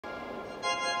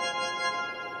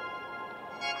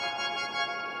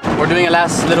doing a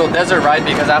last little desert ride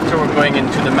because after we're going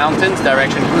into the mountains,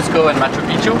 direction Cusco and Machu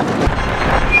Picchu.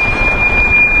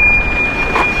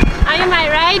 Are you my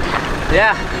ride?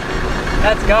 Yeah,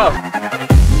 let's go.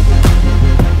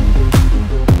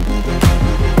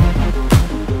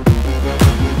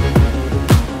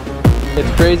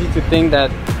 It's crazy to think that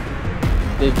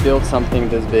they built something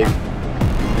this big.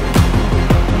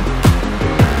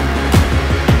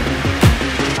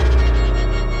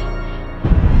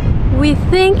 We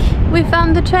think we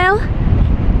found the trail,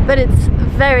 but it's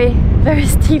very, very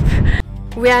steep.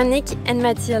 We are Nick and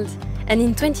Mathilde, and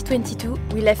in 2022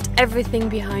 we left everything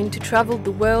behind to travel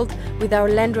the world with our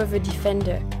Land Rover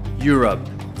Defender. Europe,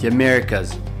 the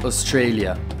Americas,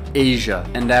 Australia, Asia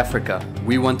and Africa.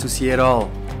 We want to see it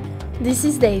all. This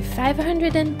is day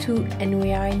 502 and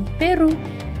we are in Peru.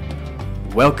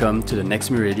 Welcome to the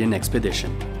next Meridian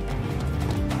expedition.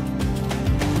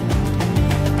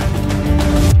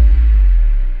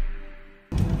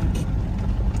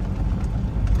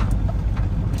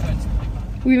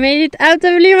 We made it out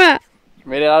of Lima!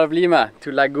 Made it out of Lima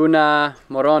to Laguna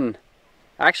Moron.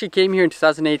 I actually came here in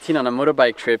 2018 on a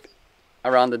motorbike trip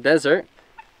around the desert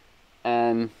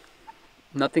and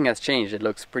nothing has changed. It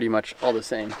looks pretty much all the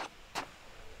same.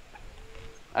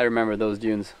 I remember those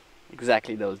dunes,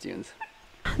 exactly those dunes.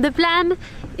 The plan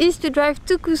is to drive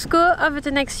to Cusco over the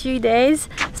next few days,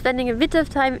 spending a bit of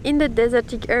time in the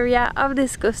desertic area of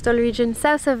this coastal region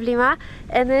south of Lima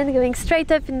and then going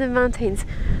straight up in the mountains.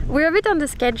 We're a bit on the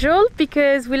schedule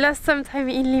because we lost some time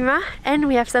in Lima and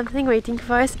we have something waiting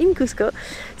for us in Cusco.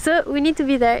 So we need to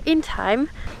be there in time.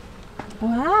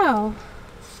 Wow!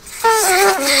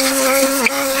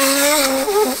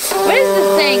 What is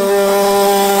this thing?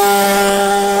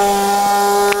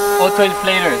 Auto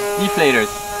deflators.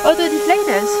 Auto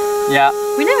deflators? Yeah.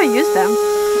 We never used them.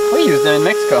 We use them in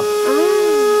Mexico.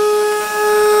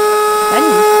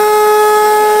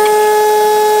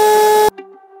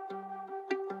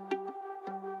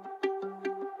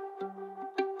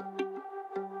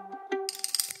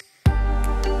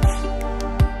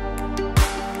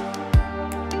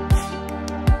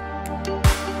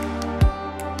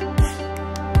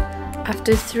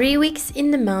 After 3 weeks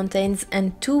in the mountains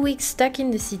and 2 weeks stuck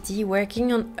in the city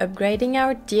working on upgrading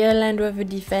our dear Land Rover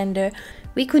Defender,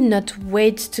 we could not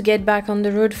wait to get back on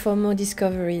the road for more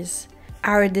discoveries.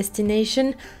 Our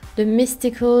destination, the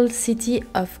mystical city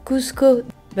of Cusco,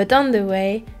 but on the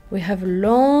way we have a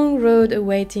long road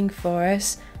awaiting for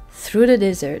us through the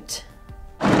desert.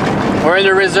 We're in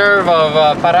the reserve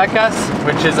of Paracas,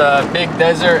 which is a big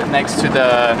desert next to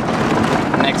the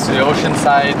ocean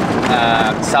side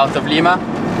south of Lima,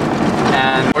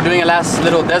 and we're doing a last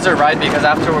little desert ride because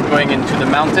after we're going into the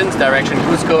mountains direction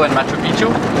Cusco and Machu Picchu.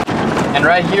 And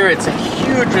right here it's a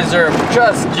huge reserve,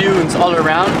 just dunes all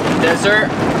around, desert,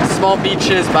 small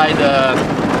beaches by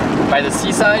the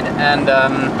seaside, and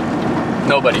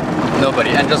nobody,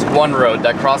 and just one road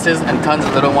that crosses and tons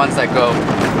of little ones that go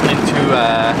into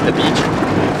the beach,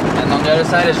 and on the other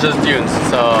side is just dunes.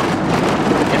 So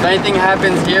if anything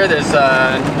happens here, there's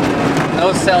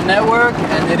no cell network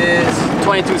and it is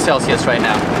 22 Celsius right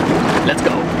now. Let's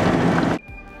go.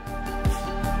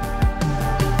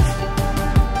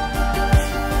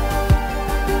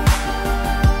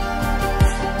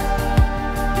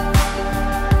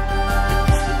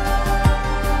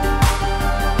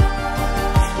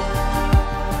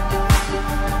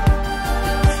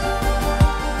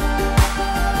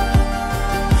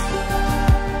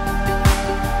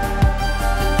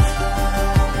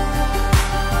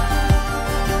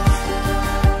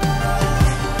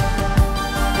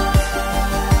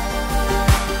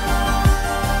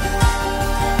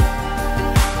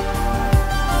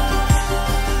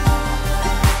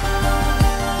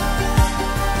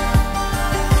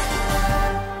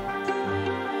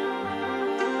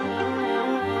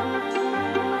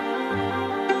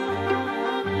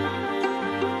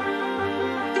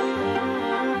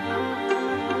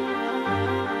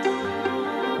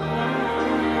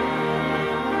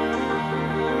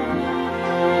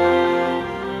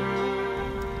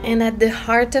 And at the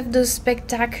heart of those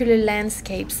spectacular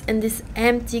landscapes and this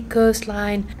empty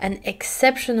coastline, an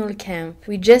exceptional camp.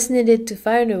 We just needed to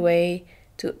find a way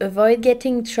to avoid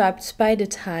getting trapped by the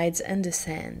tides and the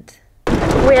sand.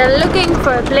 We are looking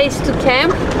for a place to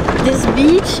camp. This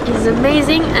beach is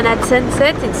amazing and at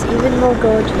sunset it's even more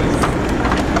gorgeous.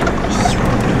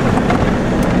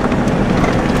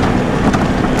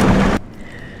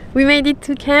 We made it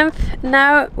to camp.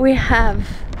 Now we have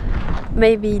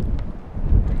maybe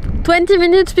 20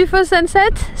 minutes before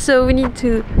sunset, so we need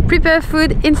to prepare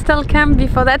food, install camp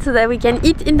before that so that we can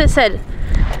eat in the sun.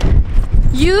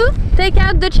 You take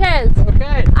out the chairs.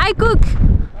 Okay. I cook.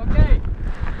 Okay.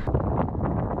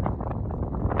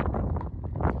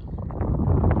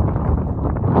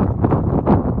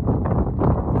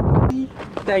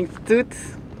 Thanks, Toot.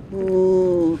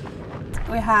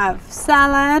 We have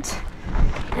salad,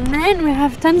 and then we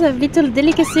have tons of little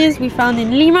delicacies we found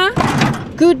in Lima.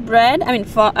 Good bread, I mean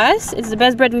for us, it's the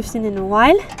best bread we've seen in a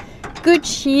while. Good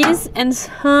cheese and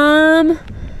some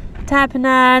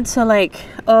tapenade, so like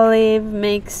olive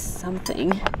mix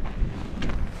something.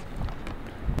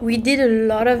 We did a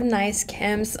lot of nice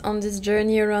camps on this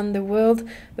journey around the world,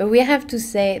 but we have to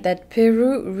say that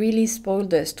Peru really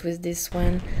spoiled us with this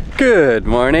one. Good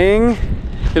morning.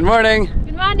 Good morning.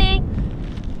 Good morning.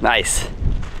 Nice.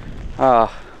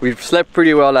 We've slept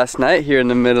pretty well last night here in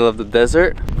the middle of the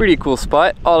desert. Pretty cool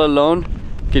spot, all alone.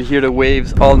 You can hear the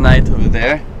waves all night over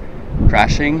there,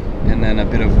 crashing, and then a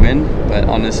bit of wind, but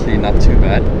honestly not too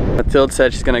bad. Mathilde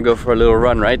said she's gonna go for a little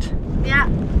run, right? Yeah.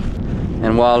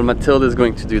 And while Mathilde is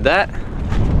going to do that,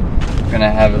 we're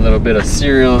gonna have a little bit of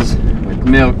cereals with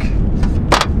milk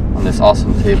on this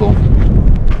awesome table.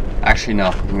 Actually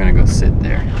no, I'm gonna go sit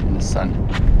there in the sun.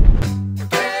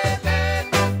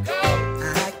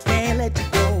 I can't let you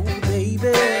go, baby.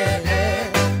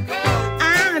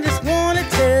 I just wanna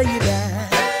tell you that.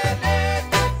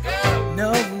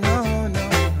 No, no,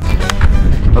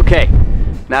 no. Okay,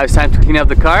 now it's time to clean up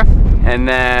the car and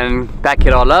then pack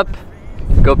it all up.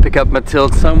 Go pick up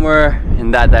Mathilde somewhere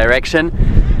in that direction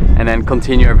and then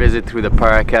continue our visit through the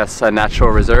Paracas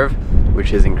Natural Reserve,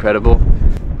 which is incredible.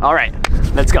 All right,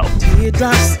 let's go.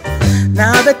 Teardrops.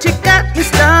 Now that you got me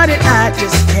started, I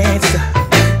just can't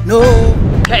stop. No.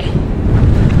 Okay,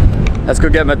 let's go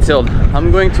get Mathilde.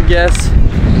 I'm going to guess,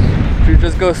 should we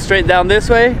just go straight down this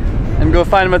way and go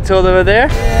find Mathilde over there?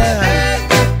 Yeah.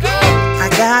 I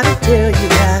gotta tell you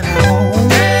that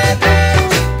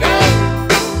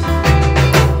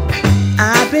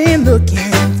I've been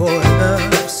looking for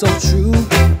love so true.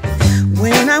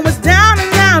 When I was down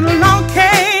and out, along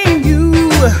came you.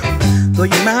 Though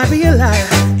you might be a liar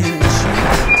and a cheat.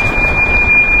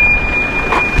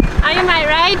 Are you my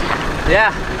ride?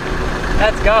 Yeah,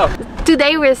 let's go.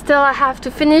 Today we still have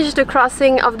to finish the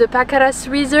crossing of the Paracas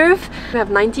Reserve. We have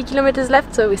 90 kilometers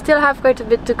left, so we still have quite a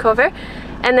bit to cover.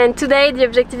 And then today the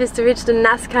objective is to reach the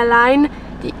Nazca line,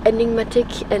 the enigmatic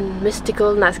and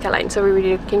mystical Nazca line, so we're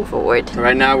really looking forward. So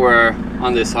right now we're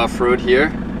on this off-road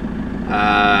here.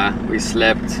 We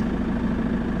slept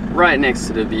right next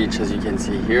to the beach, as you can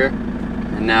see here,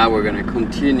 and now we're gonna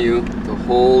continue the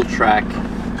whole track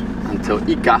until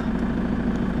Ica,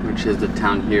 which is the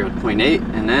town here at point 8,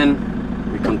 and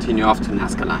then we continue off to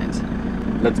Nazca lines.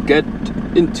 Let's get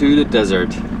into the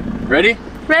desert. Ready?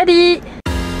 Ready!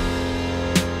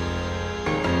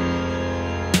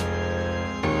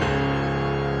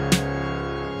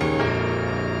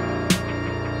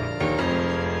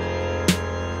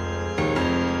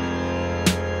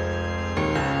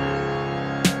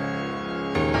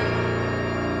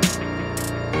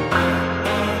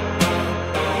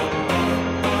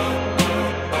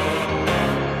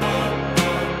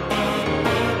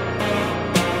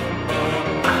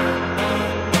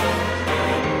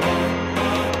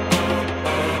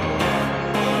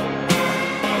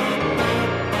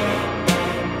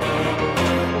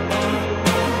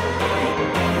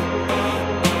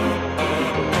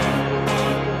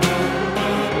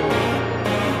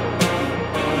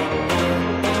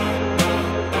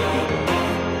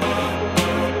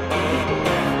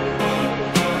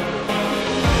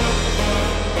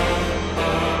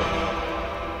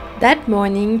 That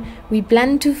morning, we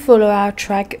planned to follow our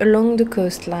track along the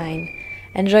coastline,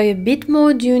 enjoy a bit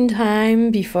more dune time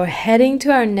before heading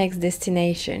to our next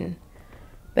destination.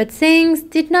 But things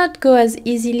did not go as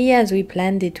easily as we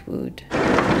planned it would.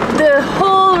 The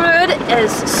whole road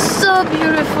is so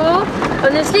beautiful.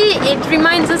 Honestly, it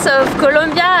reminds us of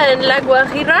Colombia and La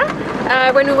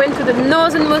Guajira when we went to the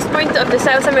northernmost point of the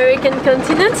South American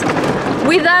continent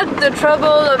without the trouble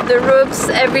of the ropes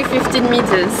every 15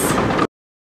 meters.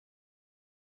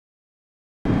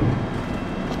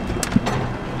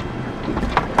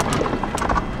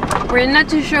 We're not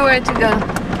too sure where to go.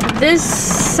 This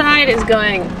side is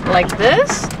going like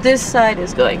this side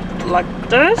is going like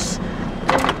this.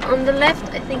 And on the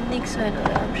left, I think Nick's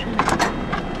another option.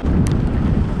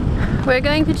 We're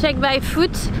going to check by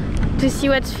foot to see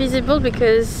what's feasible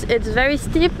because it's very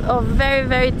steep or very,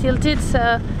 very tilted,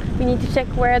 so we need to check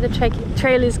where the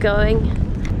trail is going.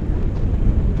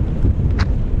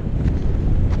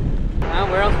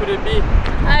 Where else would it be?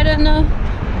 I don't know.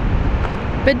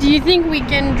 But do you think we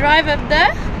can drive up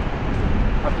there?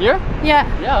 Up here? Yeah.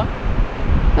 Yeah.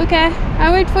 Okay,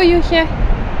 I'll wait for you here.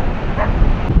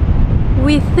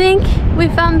 We think we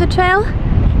found the trail,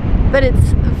 but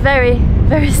it's very,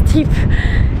 very steep.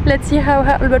 Let's see how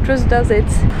Albatross does it.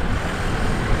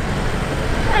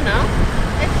 I don't know.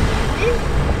 It's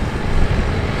easy.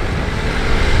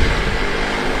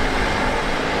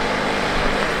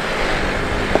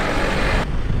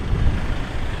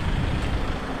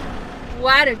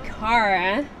 got a car,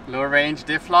 eh? Low range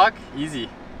diff lock, easy.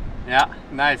 Yeah,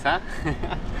 nice, huh?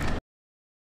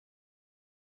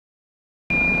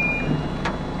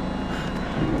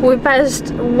 We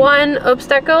passed one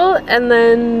obstacle and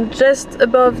then just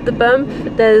above the bump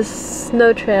there's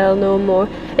no trail no more.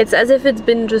 It's as if it's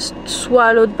been just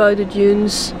swallowed by the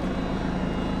dunes.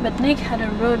 But Nick had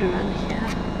a road around here.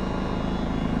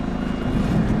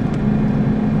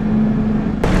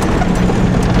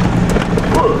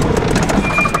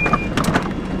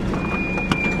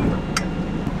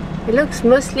 It looks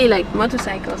mostly like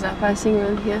motorcycles are passing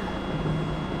around here.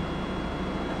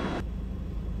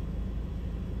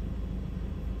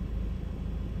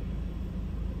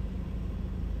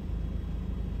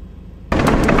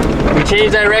 We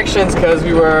changed directions because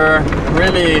we were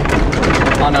really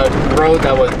on a road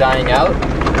that was dying out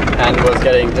and was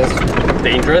getting just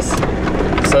dangerous.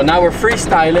 So now we're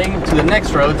freestyling to the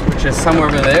next road, which is somewhere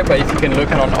over there, but if you can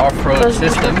look at an off-road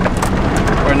system,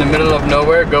 we're in the middle of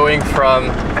nowhere going from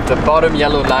the bottom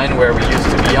yellow line where we used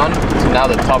to be on to now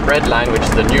the top red line, which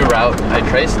is the new route I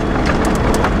traced.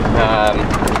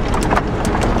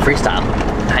 Freestyle,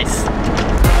 nice.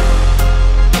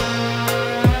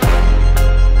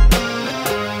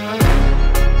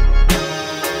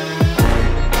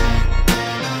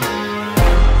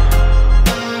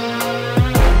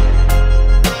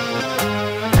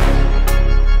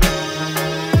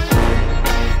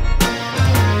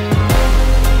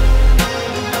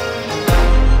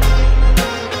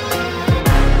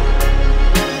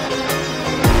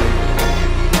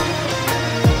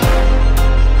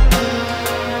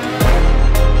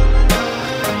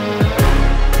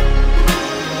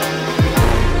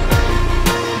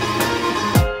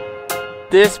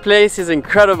 This place is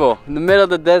incredible, in the middle of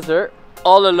the desert,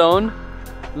 all alone.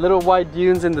 Little white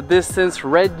dunes in the distance,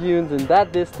 red dunes in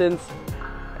that distance,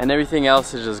 and everything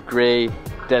else is just gray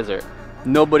desert.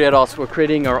 Nobody at all. So we're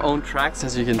creating our own tracks,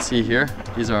 as you can see here.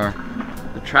 These are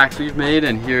the tracks we've made,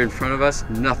 and here in front of us,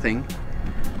 nothing.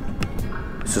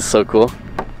 This is so cool.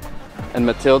 And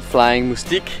Mathilde flying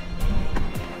Moustique.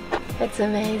 That's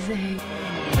amazing.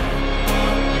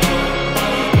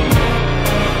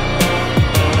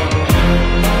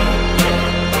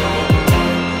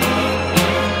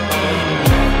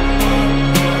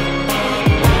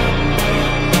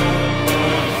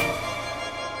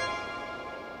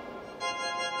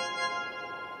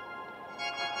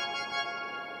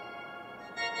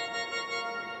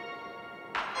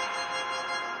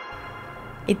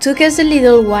 It took us a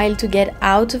little while to get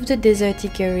out of the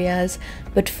desertic areas,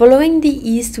 but following the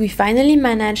east we finally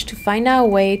managed to find our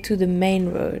way to the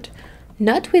main road.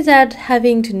 Not without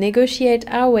having to negotiate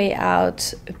our way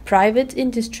out a private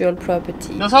industrial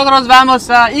property. Nosotros vamos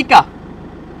a Ica.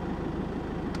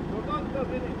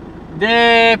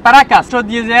 De Paracas. Yo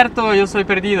desierto, yo soy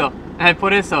perdido.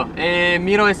 Por eso,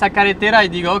 miro esa carretera y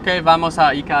digo, ok, vamos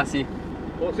a Ica así.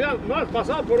 O sea, ¿no has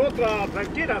pasado por otra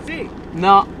tranquila así?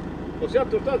 No. O sea,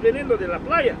 tú estás viniendo de la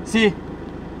playa. Sí.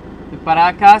 De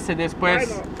Paracas y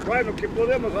después... Bueno, ¿qué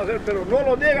podemos hacer? Pero no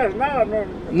lo digas nada.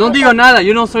 No digo nada,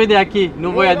 yo no soy de aquí.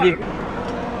 No voy a decir.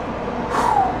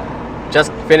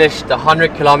 Just finished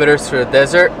 100 kilometers through the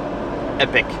desert.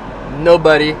 Epic.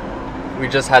 Nobody. We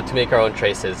just had to make our own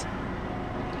traces.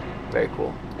 Very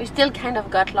cool. We still kind of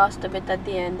got lost a bit at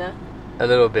the end. A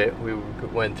little bit. We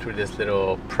went through this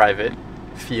little private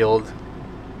field,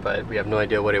 but we have no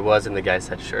idea what it was, and the guy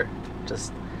said, sure,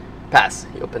 just pass.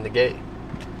 He opened the gate.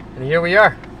 And here we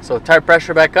are. So tire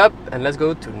pressure back up, and let's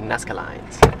go to Nazca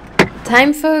lines.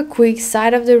 Time for a quick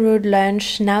side of the road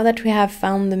lunch now that we have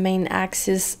found the main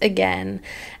axis again,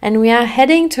 and we are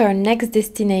heading to our next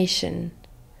destination.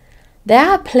 There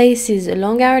are places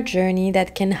along our journey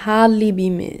that can hardly be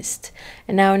missed,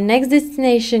 and our next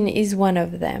destination is one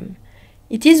of them.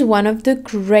 It is one of the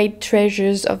great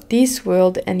treasures of this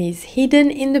world and is hidden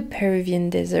in the Peruvian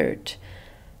desert.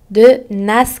 The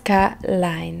Nazca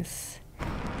lines.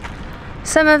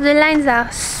 Some of the lines are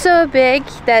so big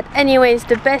that anyways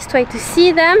the best way to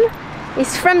see them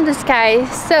is from the sky,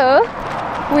 so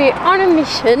we're on a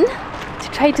mission to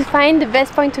try to find the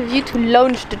best point of view to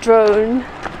launch the drone.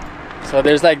 So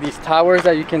there's like these towers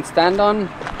that you can stand on,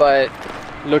 but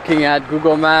looking at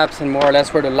Google Maps and more or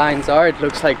less where the lines are, it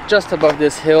looks like just above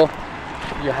this hill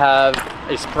you have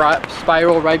a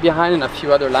spiral right behind and a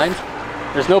few other lines.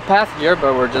 There's no path here,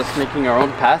 but we're just making our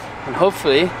own path, and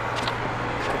hopefully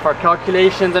if our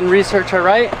calculations and research are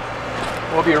right,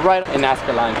 we'll be right in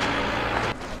Nazca line.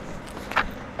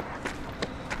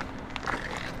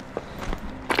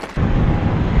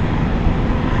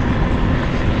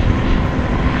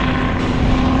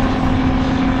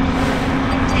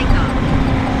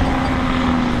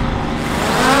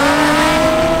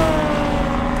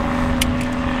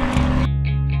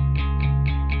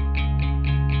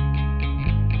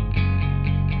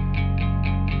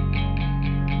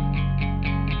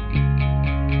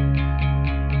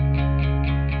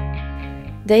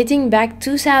 Dating back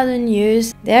 2000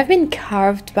 years, they have been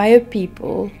carved by a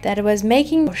people that was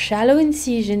making shallow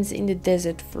incisions in the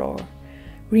desert floor,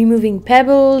 removing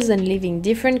pebbles and leaving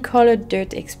different colored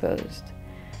dirt exposed.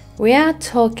 We are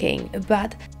talking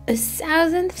about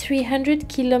 1,300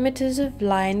 kilometers of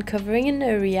line covering an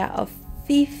area of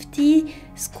 50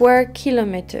 square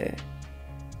kilometers.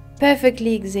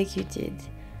 Perfectly executed.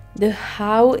 The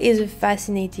how is a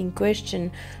fascinating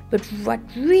question, but what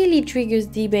really triggers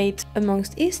debate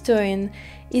amongst historians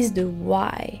is the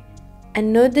why,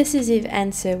 and no decisive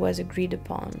answer was agreed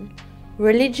upon,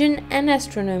 religion and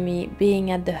astronomy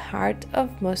being at the heart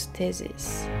of most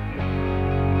theses.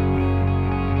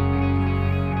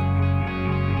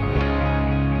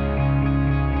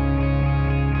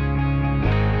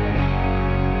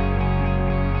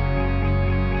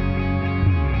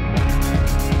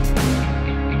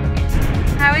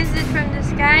 How is it from the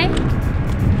sky?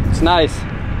 It's nice.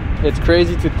 It's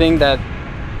crazy to think that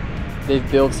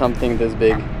they've built something this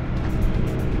big.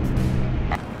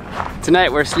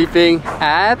 Tonight we're sleeping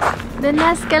at The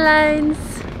Nazca lines!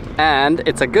 and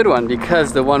it's a good one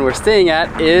because the one we're staying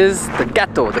at is the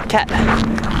gato, the cat.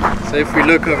 So if we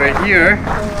look over here,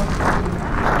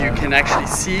 you can actually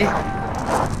see,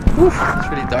 it's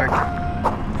really dark,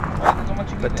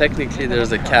 but technically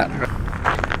there's a cat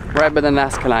right by the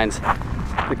Nazca lines.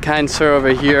 The kind sir over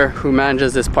here who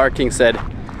manages this parking said,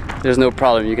 there's no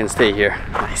problem, you can stay here.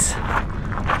 Nice.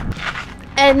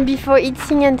 And before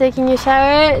eating and taking a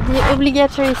shower, the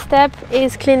obligatory step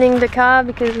is cleaning the car,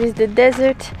 because with the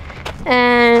desert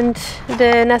and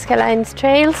the Nazca Lines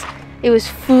trails, it was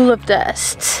full of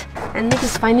dust. And Nick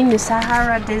is finding the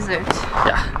Sahara Desert.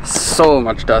 Yeah, so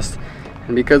much dust.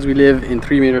 And because we live in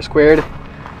 3 meters squared,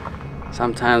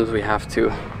 sometimes we have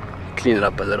to clean it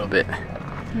up a little bit.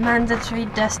 Mandatory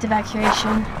dust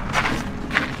evacuation.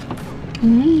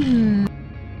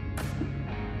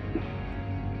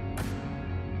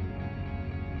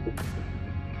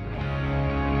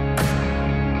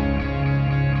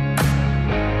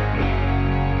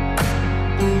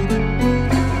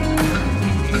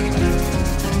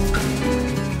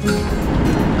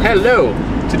 Hello!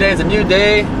 Today is a new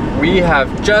day. We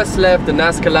have just left the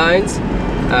Nazca lines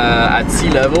at sea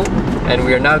level, and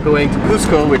we are now going to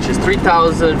Cusco, which is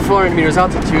 3,400 meters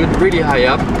altitude, really high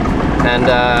up, and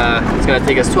it's gonna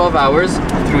take us 12 hours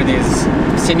through these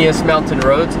sinuous mountain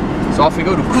roads. So off we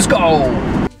go to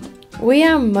Cusco! We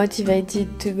are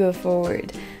motivated to go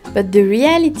forward, but the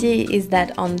reality is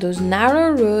that on those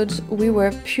narrow roads we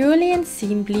were purely and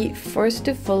simply forced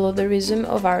to follow the rhythm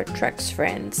of our truck's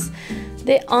friends,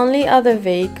 the only other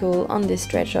vehicle on this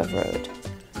stretch of road.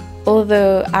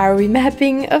 Although our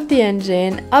remapping of the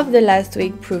engine of the last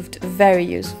week proved very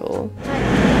useful.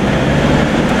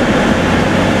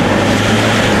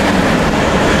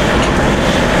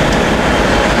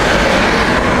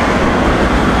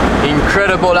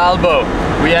 Incredible Albo!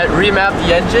 We had remapped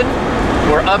the engine.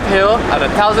 We're uphill at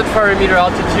 1,400 meter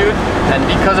altitude, and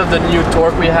because of the new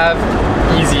torque we have,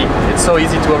 easy. It's so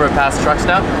easy to overpass trucks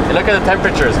now. And look at the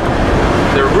temperatures.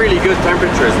 They're really good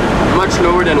temperatures, much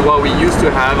lower than what we used to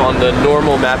have on the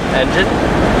normal map engine.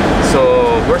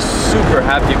 So we're super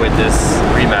happy with this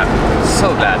remap.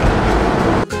 So glad.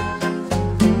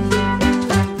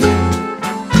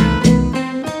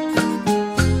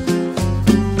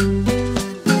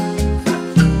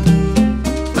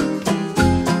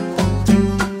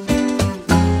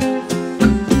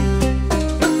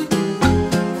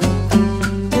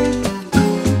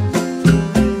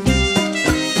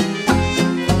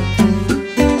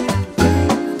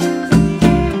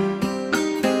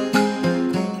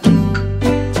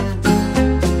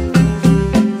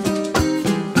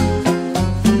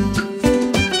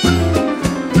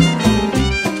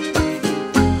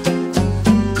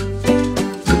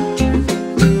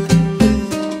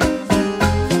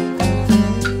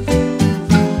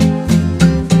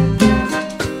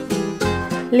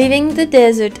 Leaving the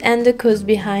desert and the coast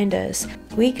behind us,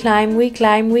 we climb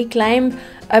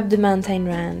up the mountain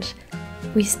range.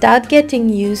 We start getting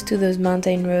used to those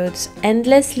mountain roads,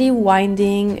 endlessly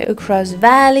winding across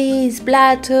valleys,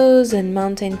 plateaus and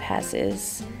mountain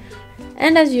passes.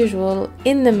 And as usual,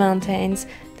 in the mountains,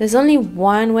 there's only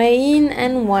one way in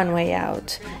and one way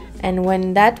out. And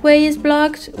when that way is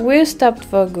blocked, we're stopped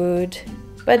for good.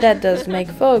 But that does make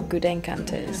for good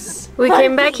encounters. We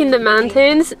came back in the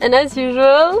mountains, and as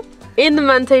usual, in the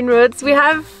mountain roads we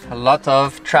have A lot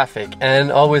of traffic,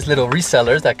 and always little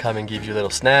resellers that come and give you little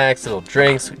snacks, little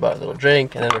drinks. We bought a little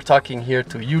drink, and then we're talking here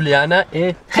to Juliana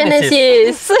y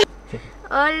Genesis.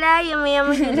 Hola, yo me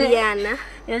llamo Juliana.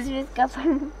 Yo soy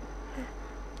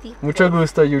Mucho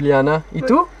gusto, Juliana. ¿Y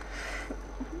tú?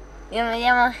 Yo me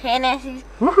llamo Génesis.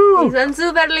 Y son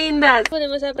súper lindas.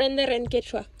 Podemos aprender en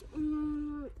quechua.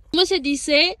 ¿Cómo se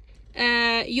dice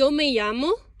yo me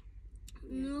llamo?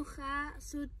 Nuja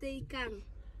Suteikan.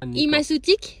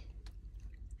 Imasutik.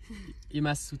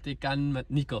 Imasutekan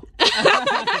Nico.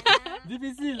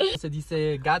 Difícil. Se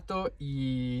dice gato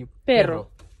y Perro.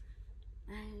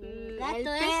 El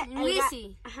gato es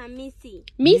Misi. Ajá, Misi.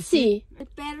 Misi. El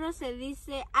perro se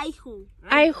dice Aihu.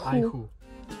 Aihu. Aihu.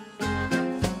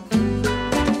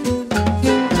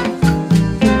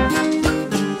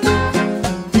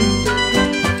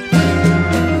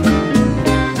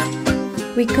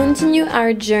 We continue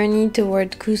our journey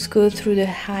toward Cusco through the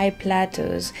high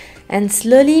plateaus and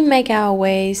slowly make our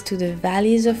ways to the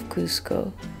valleys of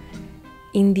Cusco.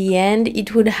 In the end,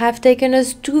 it would have taken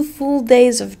us 2 full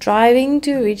days of driving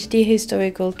to reach the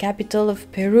historical capital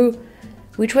of Peru,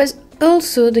 which was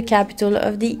also the capital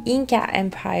of the Inca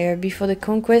Empire before the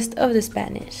conquest of the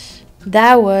Spanish.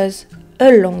 That was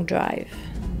a long drive.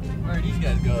 Where are these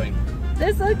guys going?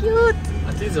 They're so cute.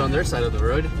 At least they're on their side of the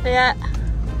road. Yeah.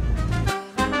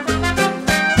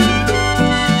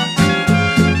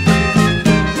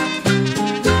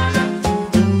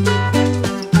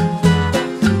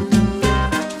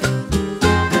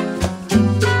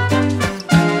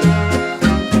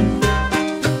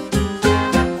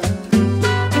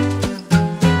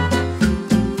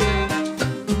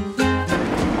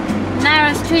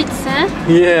 Streets, huh?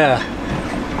 Yeah.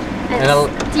 And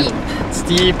steep.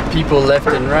 Steep, people left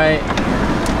and right.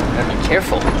 Gotta be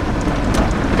careful.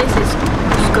 This is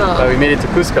Cusco. But we made it to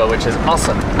Cusco, which is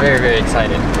awesome. Very, very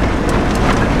excited.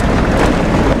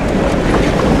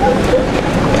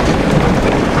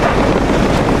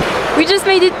 We just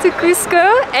made it to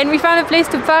Cusco and we found a place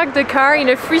to park the car in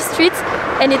a free street,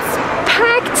 and it's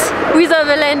packed with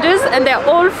overlanders and they're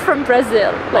all from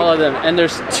Brazil. All of them. And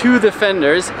there's 2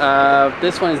 Defenders.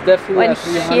 This one is definitely a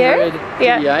 300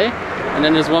 TDI. And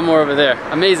then there's one more over there.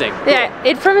 Amazing. Yeah,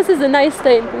 it promises a nice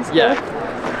stay in Cusco. Yeah.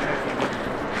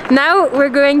 Now we're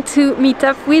going to meet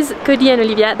up with Cody and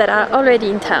Olivia that are already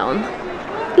in town.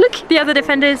 Look, the other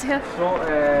Defender is here.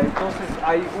 Entonces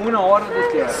hay 1 hora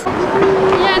de tierra.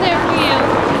 Yeah, they're real.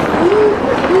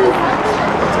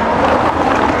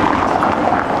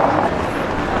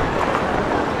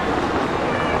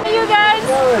 Hey you guys!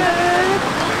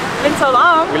 Been so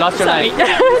long. We lost your light.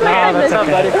 That's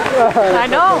okay. I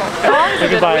know. You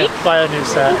can buy a new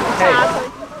set.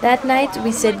 That night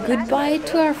we said goodbye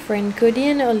to our friend Cody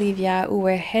and Olivia, who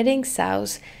were heading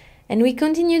south, and we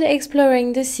continued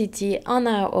exploring the city on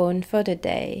our own for the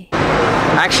day.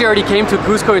 I actually already came to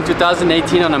Cusco in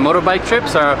 2018 on a motorbike trip,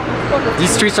 so these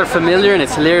streets are familiar and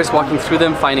it's hilarious walking through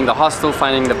them, finding the hostel,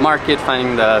 finding the market,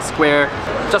 finding the square,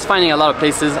 just finding a lot of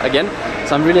places again.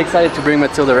 So I'm really excited to bring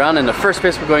Matilda around, and the first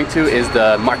place we're going to is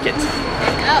the market.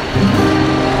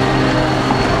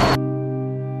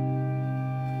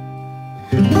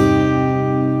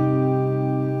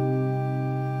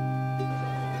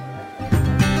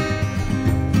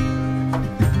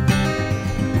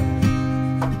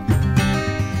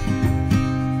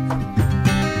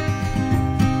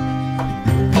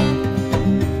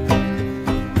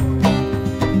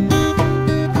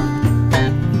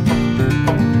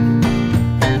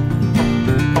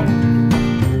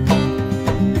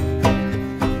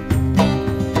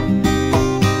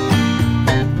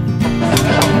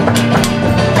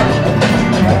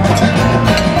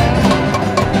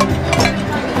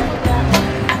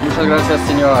 Gracias,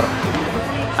 señor.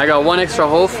 I got 1 extra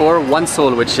hole for 1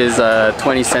 sol, which is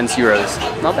 20 cents euros.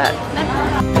 Not bad.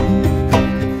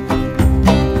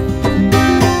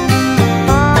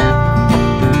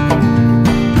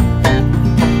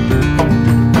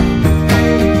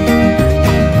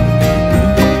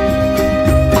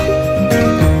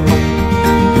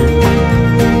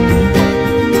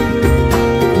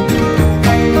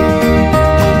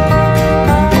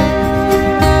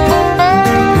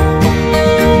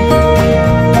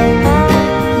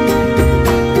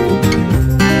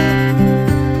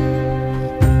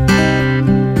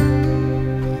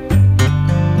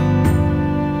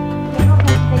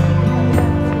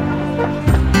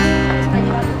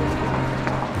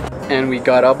 And we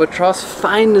got Albatross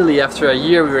finally. After a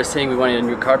year we were saying we wanted a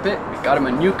new carpet. We got him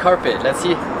a new carpet. Let's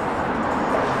see.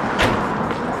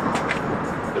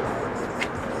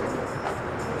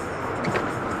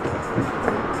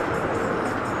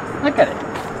 Look at it.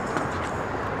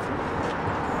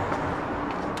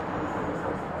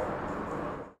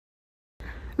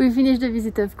 We finished the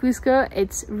visit of Cusco.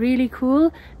 It's really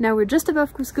cool. Now we're just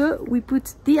above Cusco. We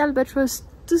put the Albatross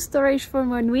to storage for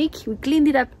 1 week. We cleaned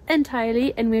it up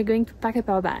entirely and we're going to pack up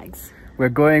our bags. We're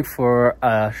going for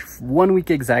 1 week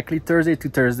exactly, Thursday to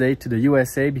Thursday, to the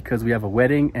USA because we have a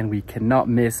wedding and we cannot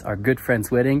miss our good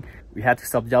friend's wedding. We had to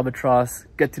stop the Albatross,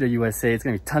 get to the USA. It's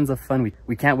going to be tons of fun.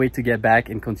 We can't wait to get back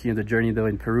and continue the journey though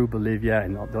in Peru, Bolivia,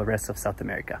 and all the rest of South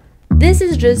America. This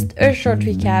is just a short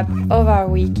recap of our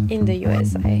week in the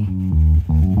USA.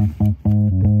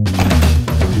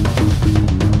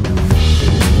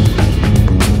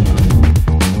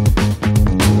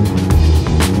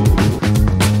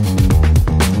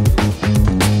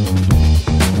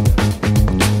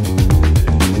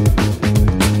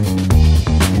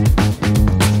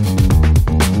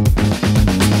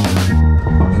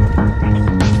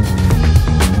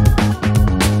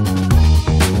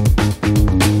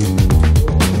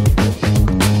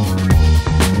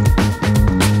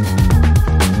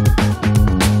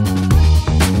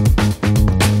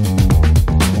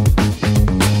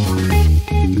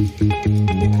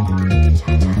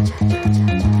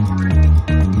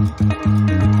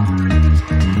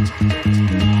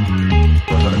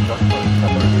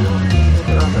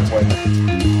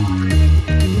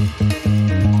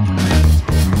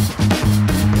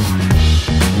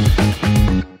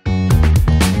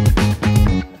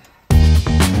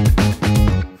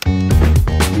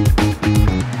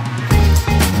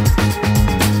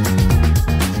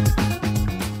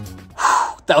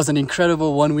 That was an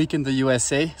incredible 1 week in the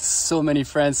USA. So many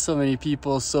friends, so many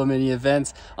people, so many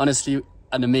events. Honestly,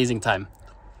 an amazing time.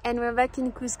 And we're back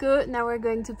in Cusco. Now we're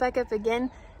going to pack up again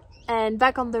and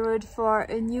back on the road for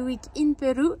a new week in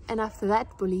Peru, and after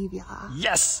that, Bolivia.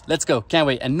 Yes, let's go. Can't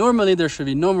wait. And normally there should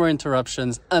be no more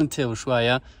interruptions until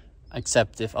Ushuaia,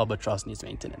 except if Albatross needs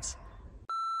maintenance.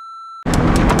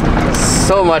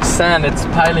 So much sand, it's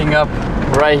piling up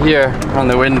right here on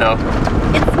the window.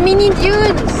 It's mini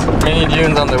dunes! Mini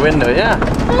dunes on the window, yeah.